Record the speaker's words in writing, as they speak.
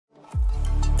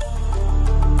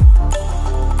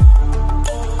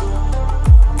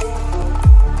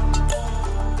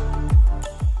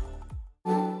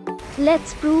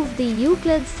Let's prove the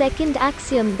Euclid's second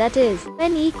axiom, that is,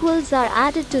 when equals are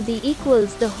added to the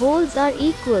equals, the wholes are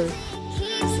equal.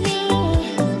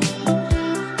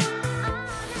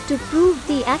 To prove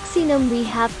the axiom, we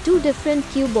have two different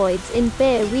cuboids in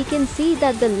pair. We can see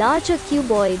that the larger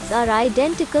cuboids are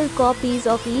identical copies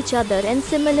of each other, and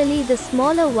similarly the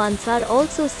smaller ones are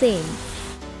also same.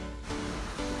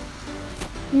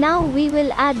 Now we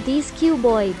will add these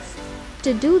cuboids.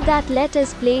 To do that, let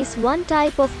us place one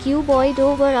type of cuboid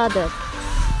over other.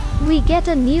 We get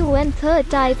a new and third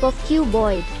type of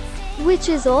cuboid, which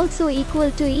is also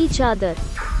equal to each other.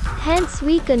 Hence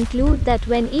we conclude that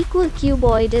when equal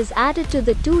cuboid is added to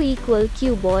the two equal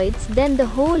cuboids, then the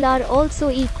whole are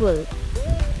also equal.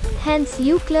 Hence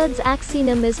Euclid's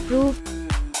axiom is proved.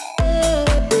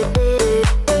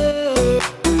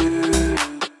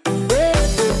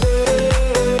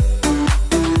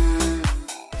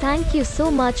 Thank you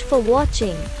so much for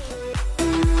watching.